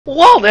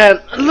Well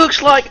then,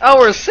 looks like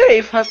our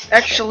save has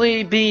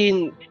actually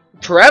been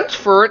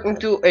transferred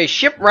into a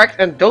shipwrecked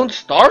and don't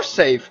starve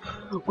save,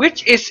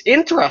 which is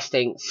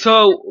interesting.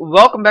 So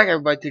welcome back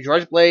everybody to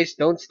Jirachi Plays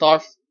Don't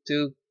Starve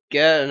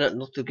Together,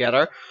 not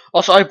together.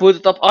 Also I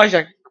booted up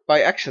Isaac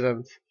by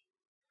accident.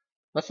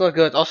 That's not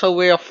good. Also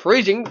we are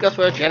freezing because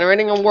we are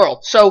generating a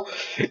world. So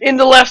in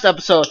the last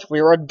episode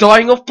we were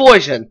dying of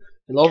poison.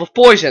 A lot of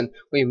poison.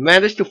 We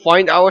managed to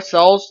find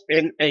ourselves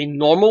in a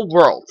normal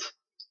world.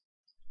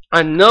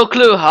 I no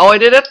clue how I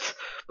did it,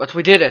 but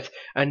we did it,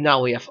 and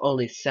now we have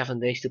only 7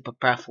 days to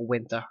prepare for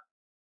winter.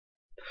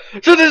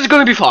 So this is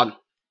gonna be fun,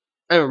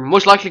 and we're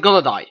most likely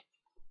gonna die.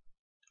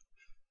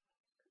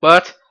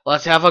 But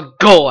let's have a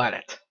go at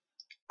it.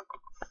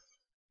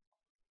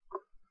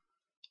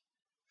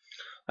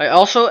 I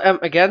also am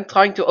again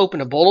trying to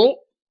open a bottle,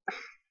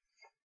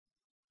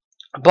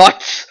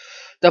 but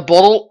the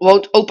bottle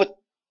won't open.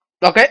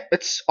 Okay,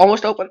 it's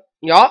almost open.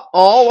 Yeah,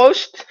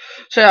 almost.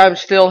 So I'm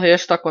still here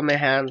stuck with my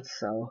hand,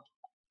 so.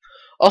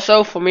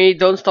 Also, for me,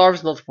 Don't Starve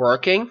is not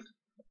working.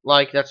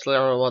 Like, that's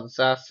literally what it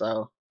says,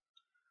 so.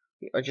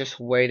 We are just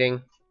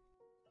waiting.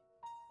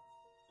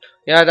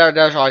 Yeah,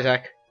 there's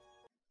Isaac.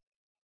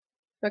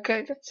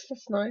 Okay, that's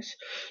nice.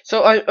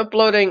 So I'm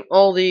uploading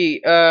all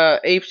the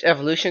Apes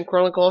Evolution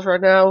Chronicles right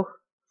now.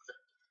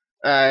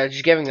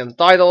 Just giving them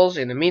titles.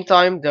 In the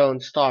meantime,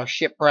 Don't Starve,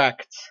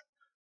 Shipwrecked,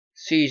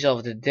 Seas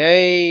of the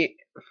Day.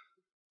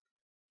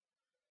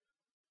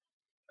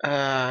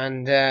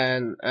 And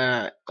then,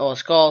 oh,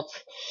 it's called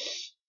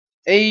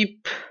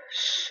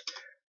Apes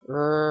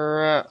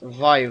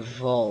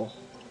Revival.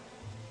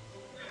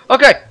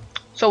 Okay,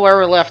 so where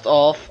we left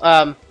off,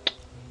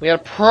 we had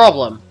a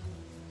problem.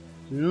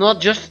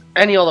 Not just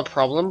any other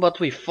problem, but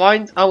we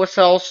find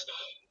ourselves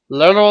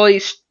literally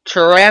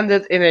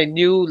stranded in a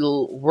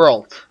new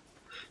world.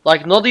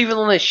 Like, not even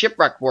on a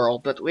shipwreck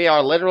world, but we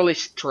are literally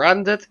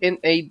stranded in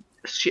a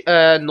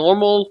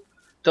normal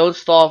Don't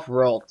Starve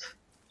world.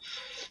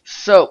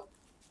 So,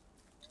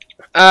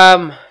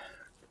 we're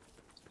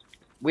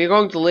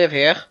going to live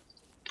here.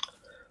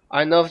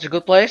 I know it's a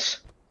good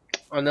place.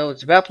 I know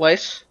it's a bad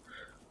place.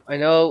 I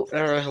know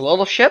there is a lot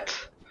of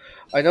shit.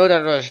 I know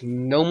that there's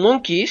no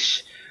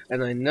monkeys.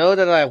 And I know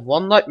that I have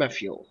 1 nightmare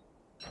fuel.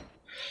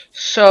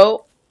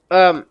 So,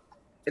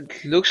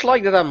 it looks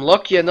like that I'm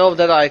lucky enough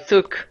that I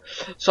took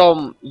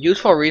some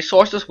useful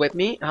resources with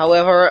me.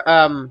 However,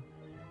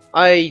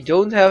 I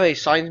don't have a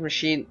science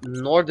machine,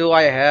 nor do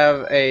I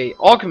have a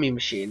alchemy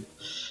machine.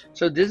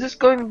 So this is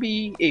going to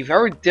be a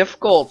very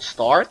difficult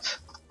start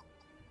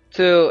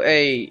to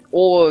a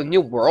all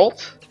new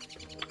world.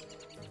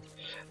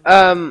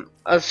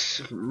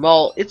 As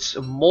well, it's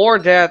more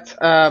that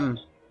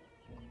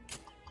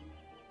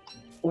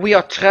we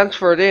are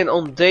transferred in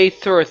on day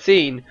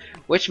 13,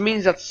 which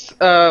means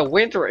that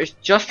winter is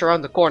just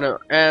around the corner,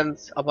 and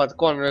about the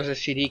corner is a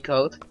CD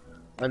code.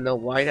 I don't know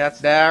why that's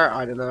there,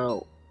 I don't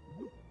know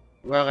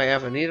where I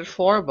ever need it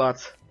for,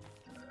 but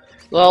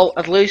well,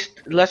 at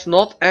least let's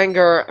not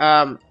anger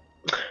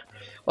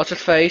what's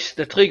his face,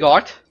 the tree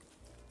guard,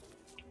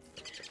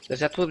 because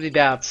that would be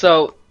bad.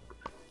 So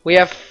we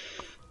have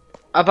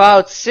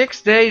about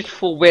 6 days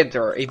for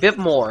winter, a bit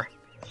more.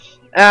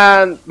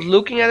 And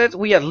looking at it,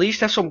 we at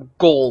least have some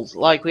gold.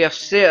 Like, we have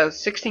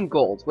 16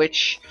 gold,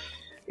 which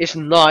is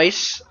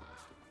nice.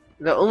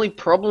 The only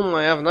problem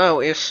I have now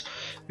is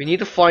we need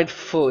to find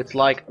food.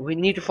 Like, we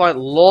need to find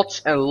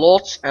lots and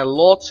lots and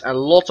lots and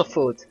lots of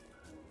food.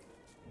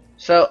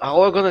 So,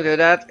 how we're gonna do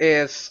that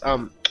is, I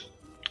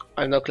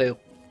have no clue.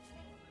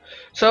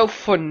 So,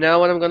 for now,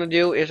 what I'm gonna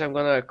do is I'm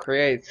gonna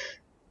create,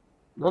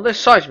 not a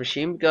science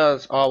machine,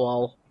 because, oh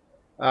well,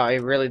 I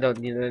really don't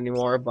need it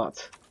anymore,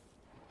 but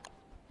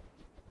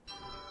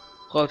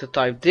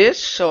prototype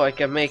this so I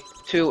can make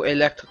 2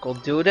 electrical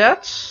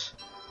doodads.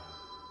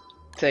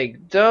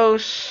 Take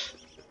those.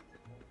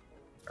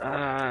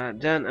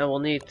 Then I will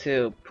need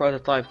to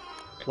prototype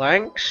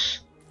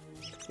planks,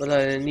 but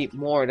I need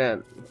more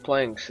than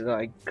planks that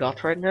I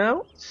got right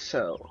now.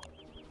 So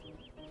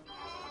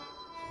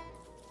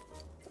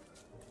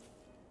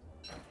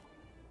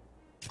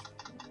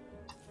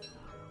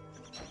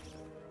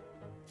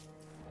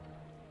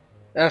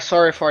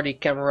sorry for the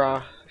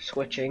camera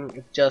switching.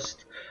 It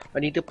just I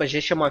need to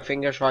position my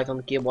fingers right on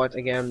the keyboard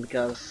again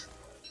because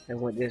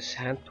and with this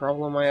hand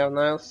problem I have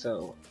now,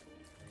 so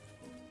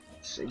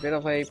it's a bit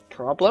of a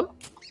problem.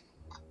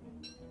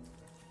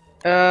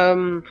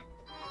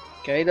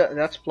 Okay,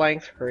 that's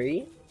plank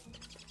 3.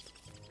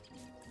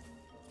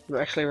 I'm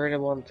actually really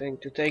wanting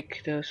to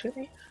take those with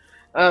me.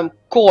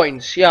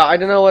 Coins. Yeah, I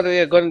don't know what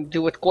we're going to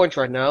do with coins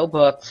right now,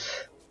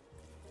 but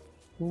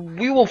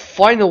we will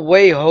find a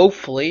way,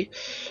 hopefully.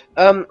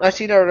 I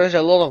see there's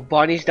a lot of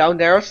bunnies down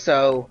there,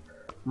 so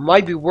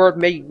might be worth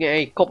making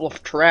a couple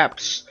of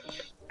traps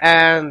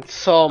and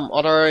some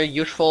other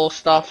useful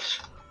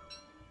stuff.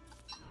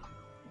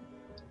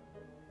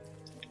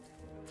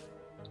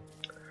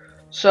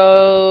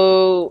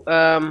 So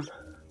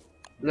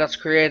let's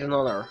create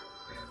another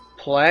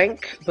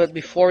plank, but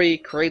before we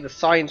create a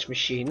science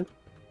machine,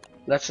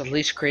 let's at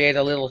least create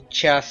a little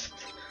chest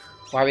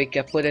where we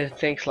can put in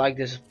things like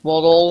this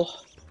bottle,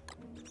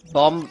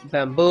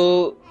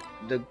 bamboo,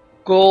 the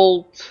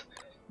gold,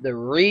 the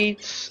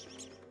reeds,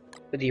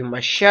 the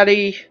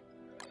machete,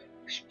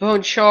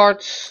 bone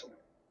shards,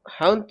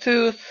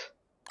 houndtooth,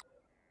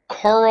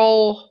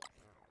 coral,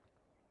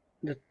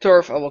 the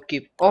turf I will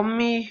keep on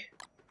me.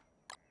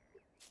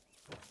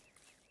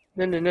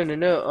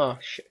 No. Oh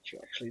shit, you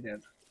actually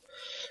did.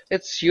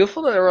 It's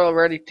useful that there are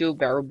already 2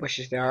 barrel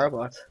bushes there,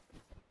 but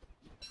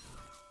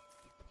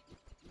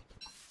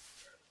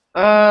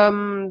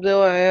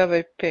do I have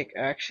a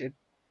pickaxe? It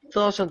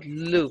doesn't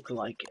look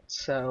like it,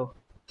 so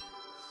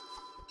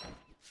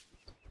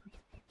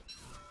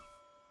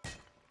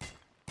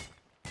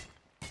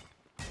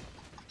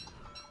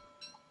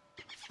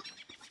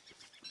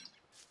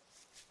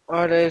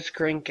are those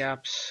green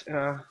caps?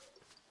 Yeah,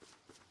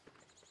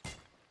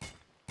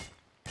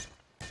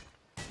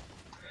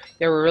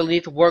 we really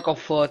need to work on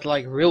foot,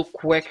 like real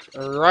quick,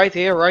 right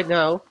here, right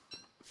now.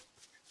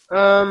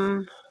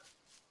 So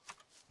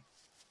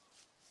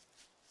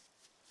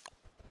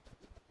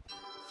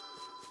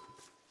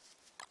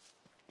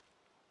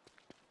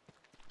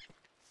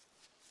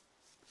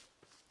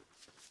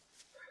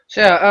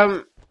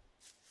yeah,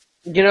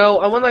 you know,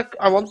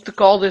 I want to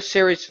call this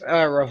series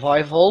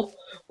revival,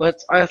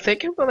 but I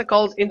think I'm gonna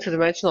call it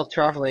Interdimensional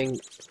Traveling,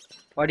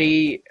 or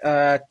the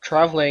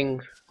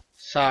Traveling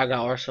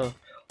Saga, or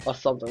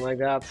something like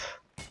that.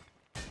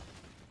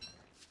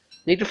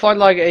 Need to find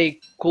like a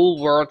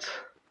cool word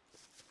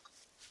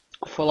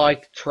for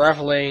like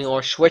traveling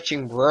or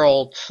switching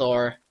worlds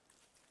or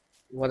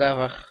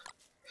whatever.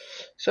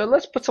 So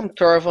let's put some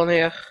turf on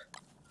here.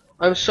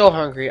 I'm so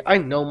hungry. I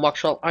know,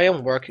 Maxwell. I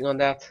am working on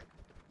that.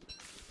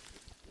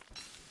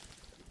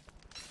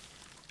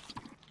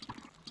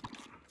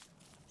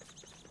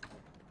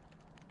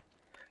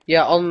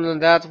 Yeah, other than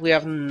that, we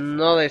have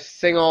not a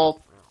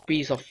single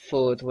piece of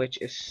food,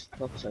 which is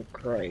not so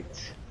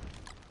great.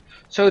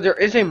 So there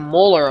is a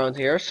mole around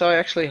here, so I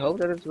actually hope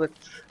that it would...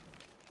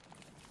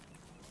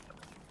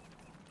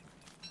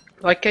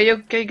 Like, can you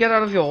get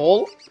out of your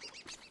hole?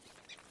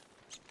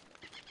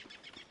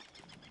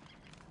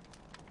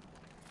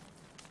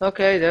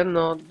 Okay, then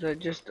not.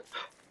 Just...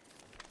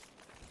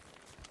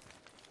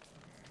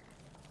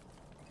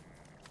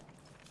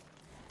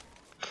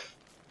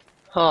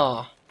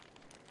 Huh.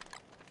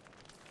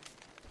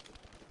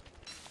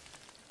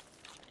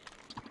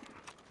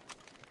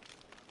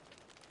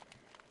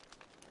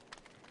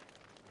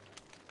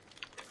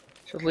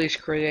 So at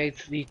least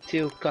create the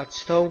 2 cut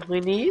stone we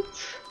need.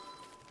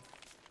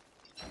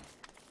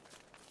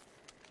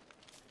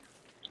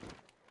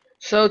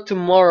 So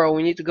tomorrow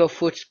we need to go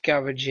food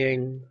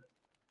scavenging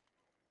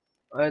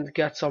and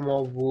get some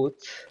more wood.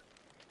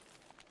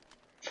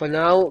 For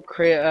now,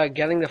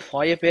 getting the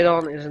fire pit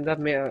on isn't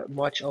that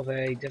much of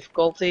a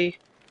difficulty.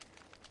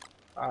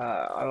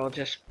 I'll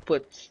just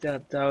put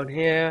that down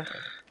here.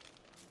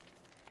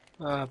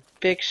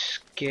 Pig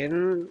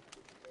skin.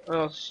 I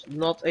was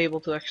not able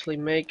to actually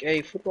make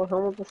a football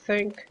helmet, I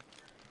think.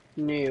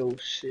 No,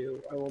 so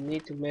I will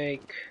need to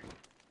make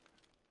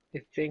a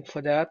thing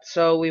for that.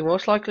 So we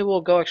most likely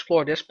will go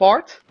explore this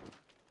part.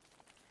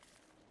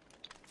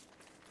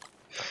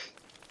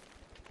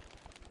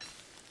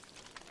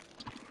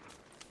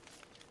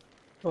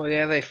 Oh, we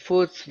have a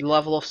food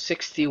level of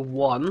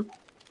 61.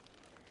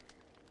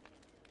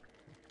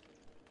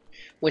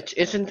 Which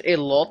isn't a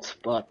lot,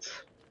 but...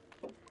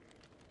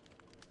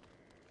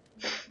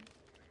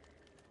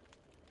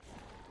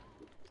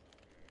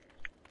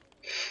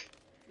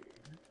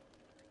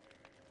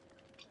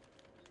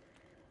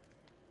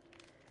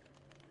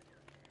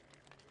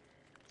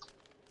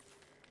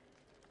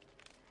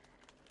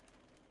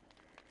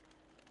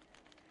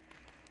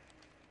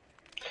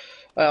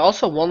 I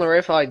also wonder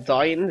if I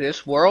die in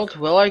this world,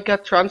 will I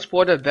get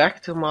transported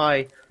back to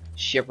my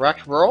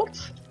shipwrecked world?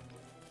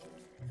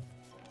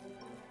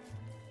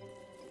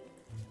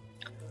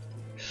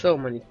 So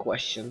many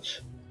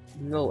questions,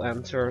 no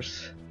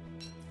answers.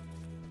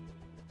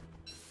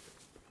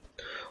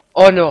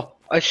 Oh no,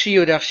 I see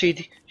you there,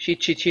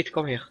 cheat,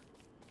 come here.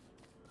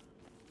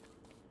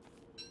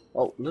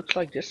 Oh, looks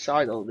like this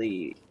side of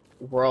the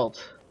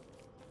world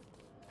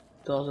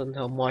doesn't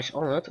have much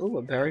on it. Ooh,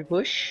 a berry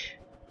bush.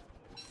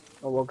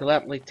 I will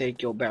gladly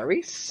take your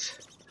berries.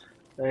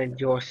 And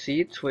your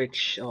seeds,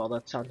 which, oh,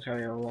 that sounds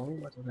very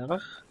long, but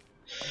whatever.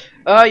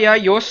 Yeah,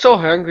 you're so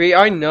hungry,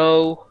 I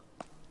know.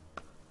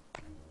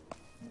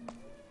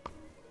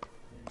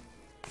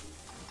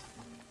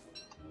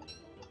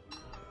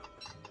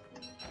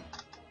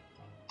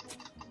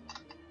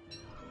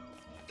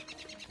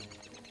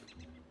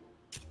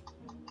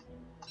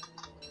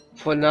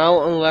 For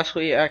now, unless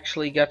we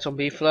actually get some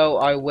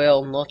beefalo, I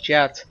will not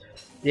yet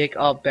dig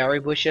up berry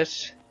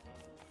bushes.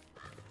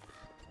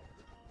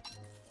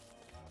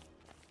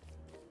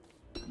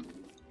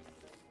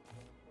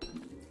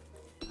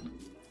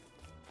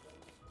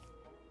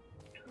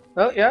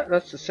 Oh yeah,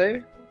 that's the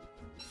same.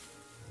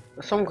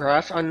 Some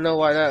grass, I don't know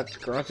why that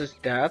grass is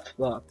dead,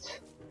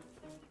 but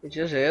it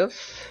just is.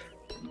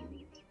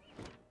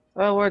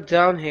 Oh, we're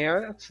down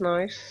here, that's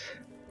nice.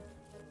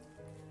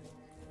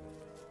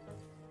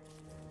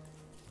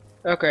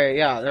 Okay,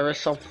 yeah, there is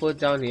some food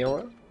down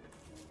here.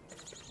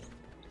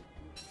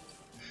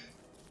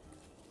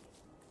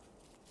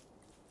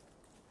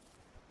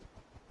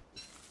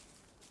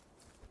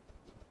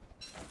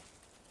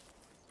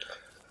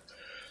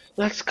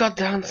 Let's cut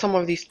down some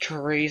of these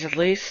trees at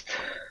least.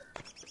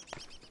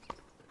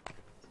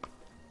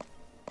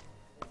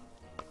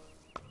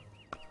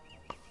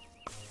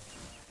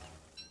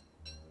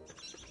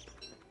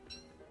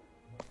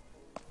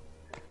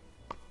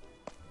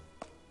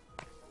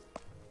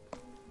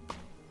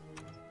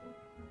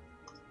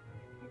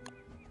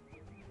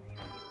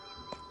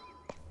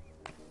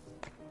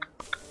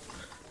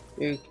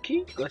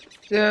 Okay, got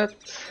that.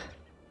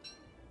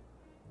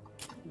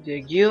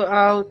 Dig you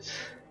out.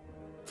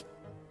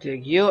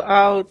 Dig you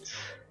out.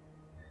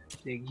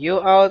 Dig you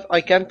out.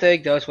 I can't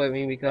take those with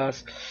me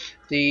because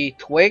the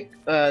twig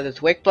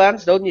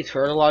plants don't need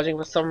fertilizing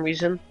for some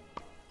reason.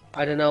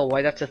 I don't know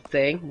why that's a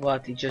thing,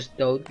 but they just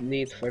don't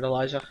need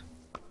fertilizer.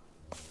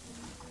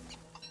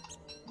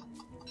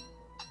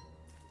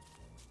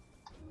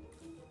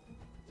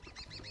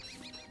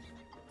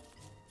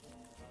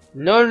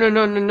 No, no,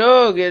 no, no,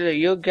 no!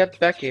 You get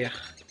back here.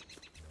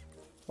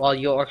 Well,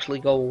 you actually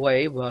go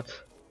away, but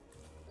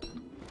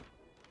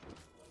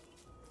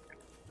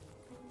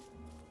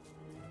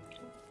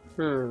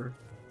hmm.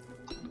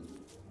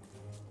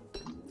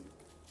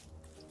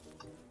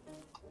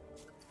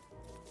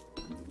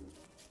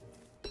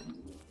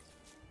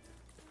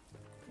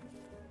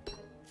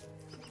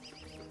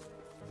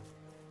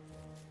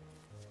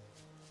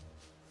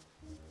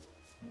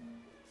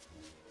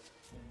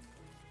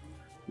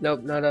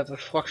 Nope, not at the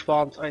frog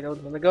spawned. I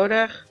don't want to go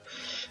there.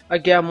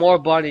 Again, more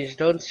bodies.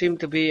 Don't seem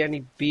to be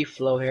any beef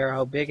flow here.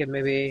 How big it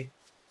may be.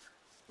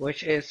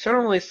 Which is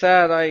certainly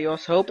sad. I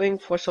was hoping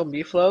for some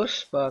beef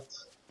flows, but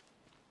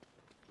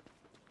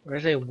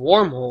there's a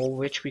wormhole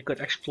which we could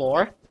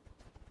explore.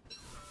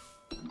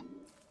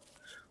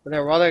 Would I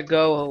rather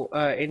go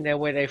in there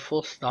with a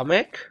full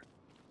stomach?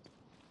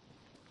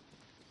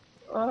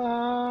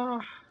 Uh,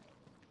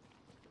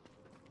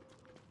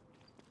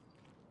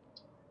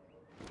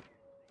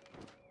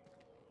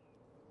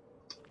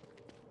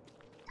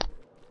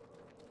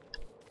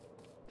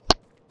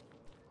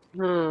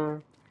 hmm.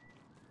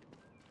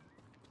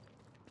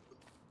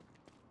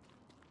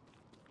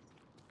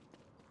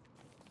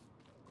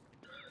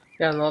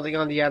 Yeah, nothing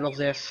on the end of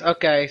this.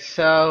 Okay,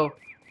 so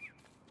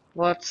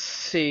let's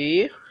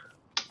see.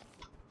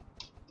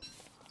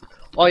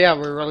 Oh yeah,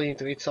 we really need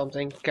to eat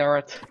something.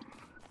 Carrot.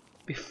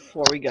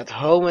 Before we get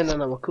home, and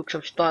then I will cook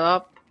some stuff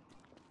up.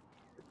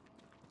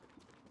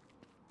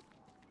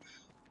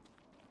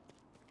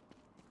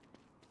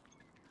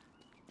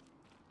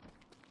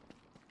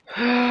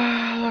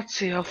 Let's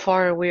see how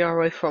far we are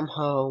away from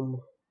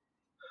home.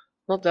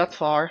 Not that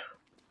far.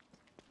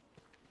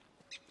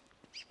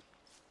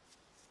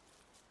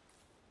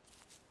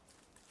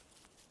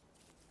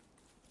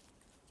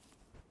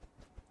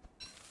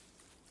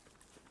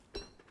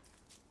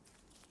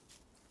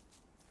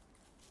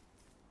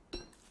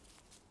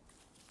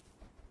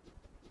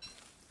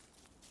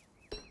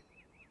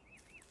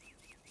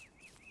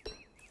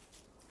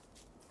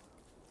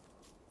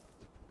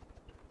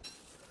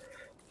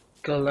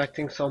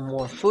 Collecting some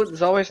more food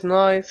is always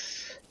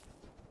nice.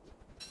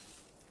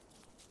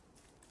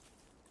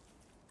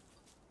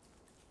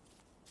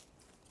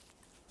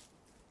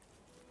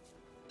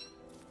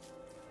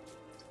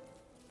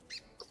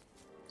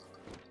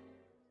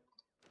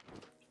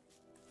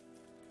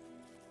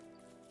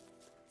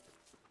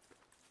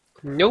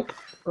 Nope,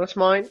 that's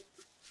mine. At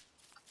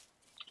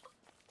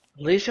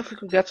least if we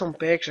could get some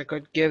pigs, I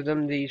could give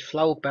them these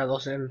flower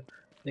petals and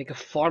make a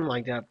farm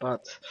like that.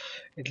 But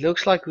it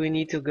looks like we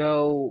need to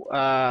go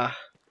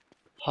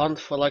hunt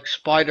for like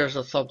spiders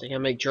or something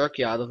and make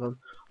jerky out of them.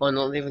 Or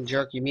not even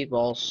jerky,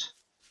 meatballs.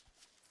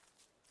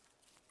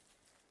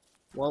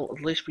 Well,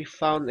 at least we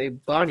found a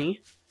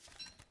bunny.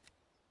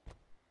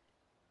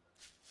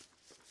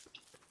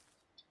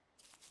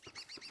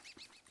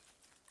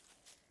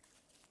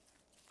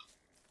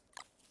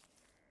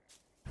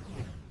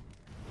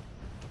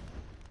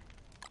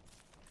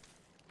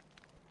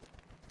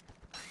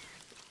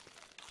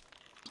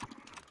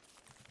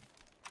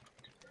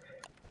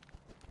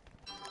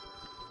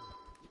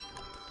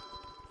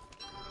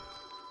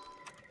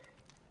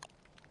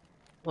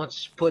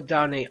 Let's put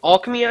down a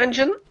alchemy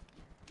engine.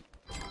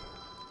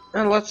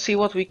 And let's see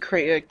what we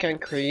can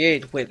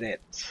create with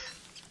it.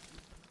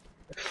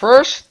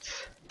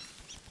 First,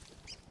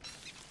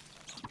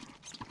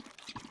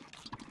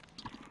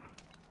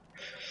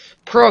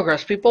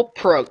 progress, people,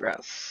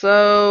 progress.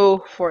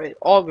 So, for an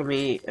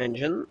alchemy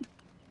engine,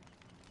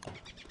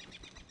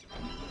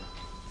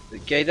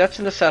 okay, that's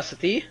a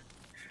necessity.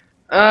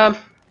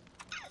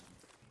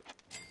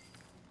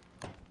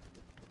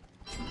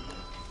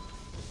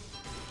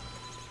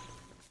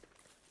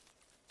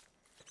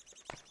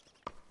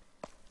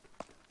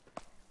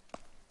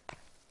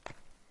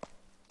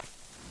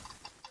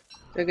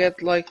 To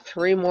get like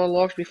 3 more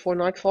logs before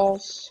night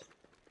falls.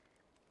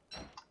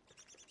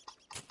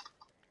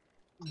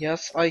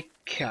 Yes, I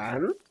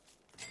can.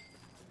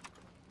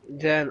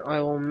 Then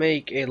I will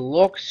make a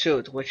log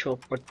suit which will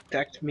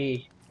protect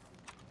me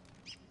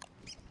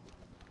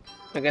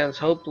against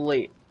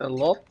hopefully a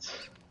lot.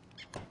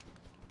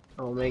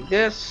 I'll make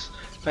this.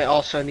 I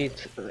also need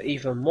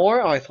even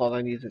more. I thought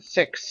I needed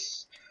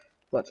 6,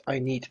 but I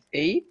need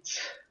 8.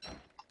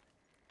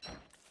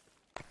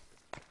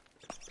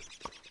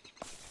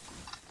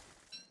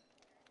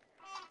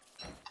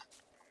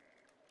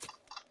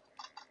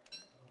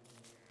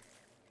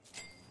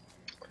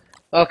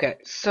 Okay,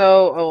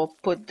 so I will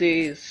put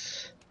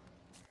these.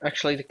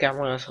 Actually, the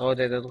camera is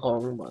rotated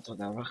wrong, but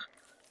whatever.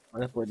 I'm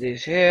gonna put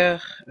these here,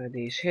 and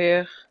these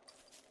here,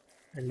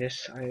 and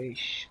this I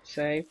should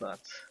say, but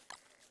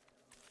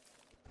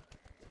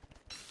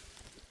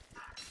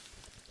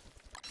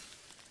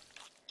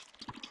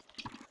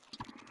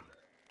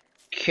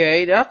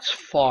okay, that's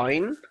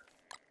fine.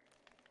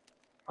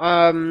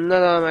 Then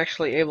I'm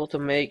actually able to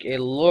make a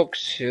log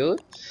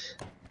suit,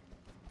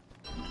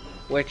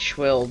 which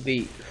will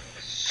be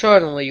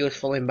certainly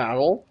useful in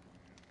battle,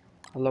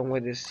 along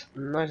with this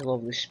nice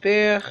lovely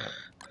spear.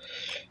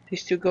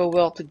 These two go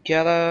well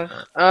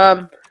together.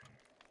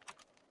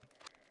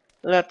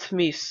 Let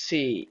me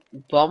see.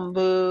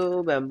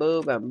 Bamboo,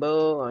 bamboo,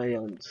 bamboo. I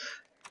don't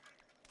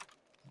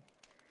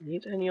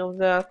need any of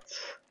that.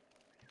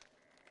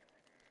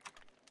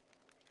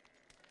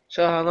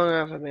 So how long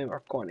have I been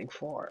recording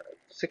for?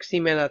 60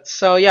 minutes.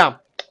 So yeah,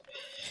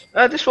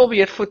 this will be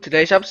it for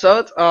today's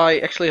episode. I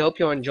actually hope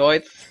you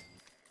enjoyed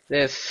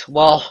this.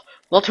 Well,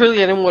 not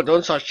really anymore.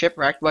 Don't Start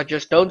Shipwrecked, but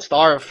just Don't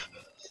Starve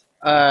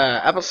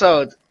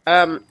episode.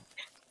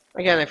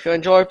 Again, if you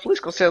enjoyed,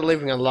 please consider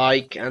leaving a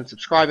like and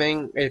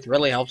subscribing. It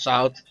really helps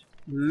out.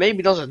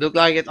 Maybe doesn't look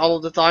like it all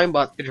of the time,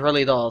 but it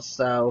really does.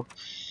 So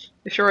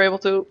if you're able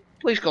to,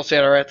 please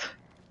consider it.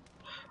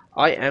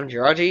 I am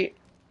Jirachi,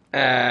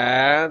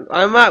 and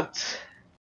I'm out.